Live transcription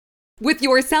With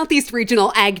your Southeast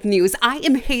Regional Ag News, I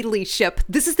am Haley Ship.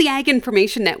 This is the Ag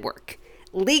Information Network.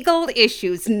 Legal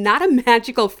issues, not a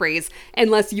magical phrase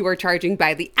unless you are charging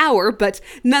by the hour, but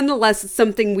nonetheless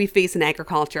something we face in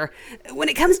agriculture. When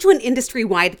it comes to an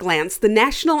industry-wide glance, the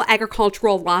National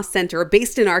Agricultural Law Center,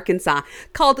 based in Arkansas,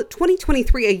 called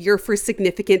 2023 a year for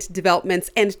significant developments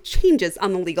and changes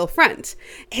on the legal front.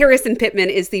 Harrison Pittman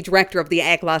is the director of the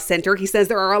Ag Law Center. He says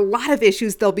there are a lot of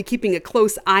issues they'll be keeping a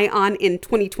close eye on in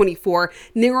 2024,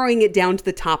 narrowing it down to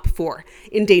the top 4.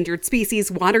 Endangered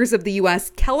species, waters of the U.S.,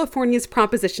 California's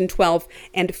Proposition 12,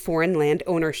 and foreign land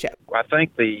ownership. I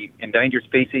think the Endangered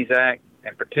Species Act,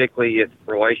 and particularly its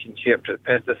relationship to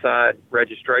pesticide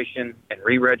registration and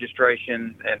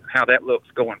re-registration and how that looks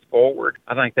going forward,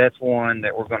 I think that's one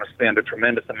that we're going to spend a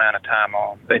tremendous amount of time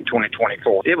on in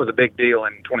 2024. It was a big deal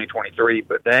in 2023,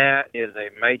 but that is a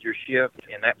major shift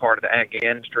in that part of the ag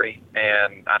industry,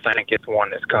 and I think it's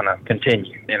one that's going to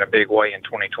continue in a big way in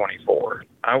 2024.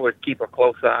 I would keep a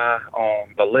close eye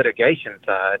on the litigation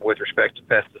side with respect to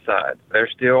pesticides.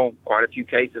 There's still quite a few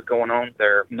cases going on.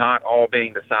 They're not all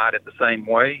being decided the same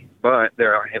way, but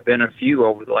there have been a few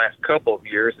over the last couple of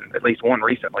years, and at least one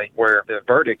recently, where the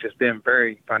verdict has been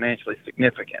very financially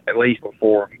significant, at least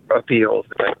before appeals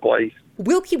take place.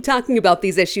 We'll keep talking about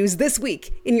these issues this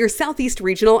week in your Southeast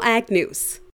Regional Ag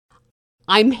News.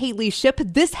 I'm Haley Ship.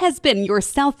 This has been your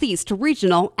Southeast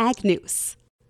Regional Ag News.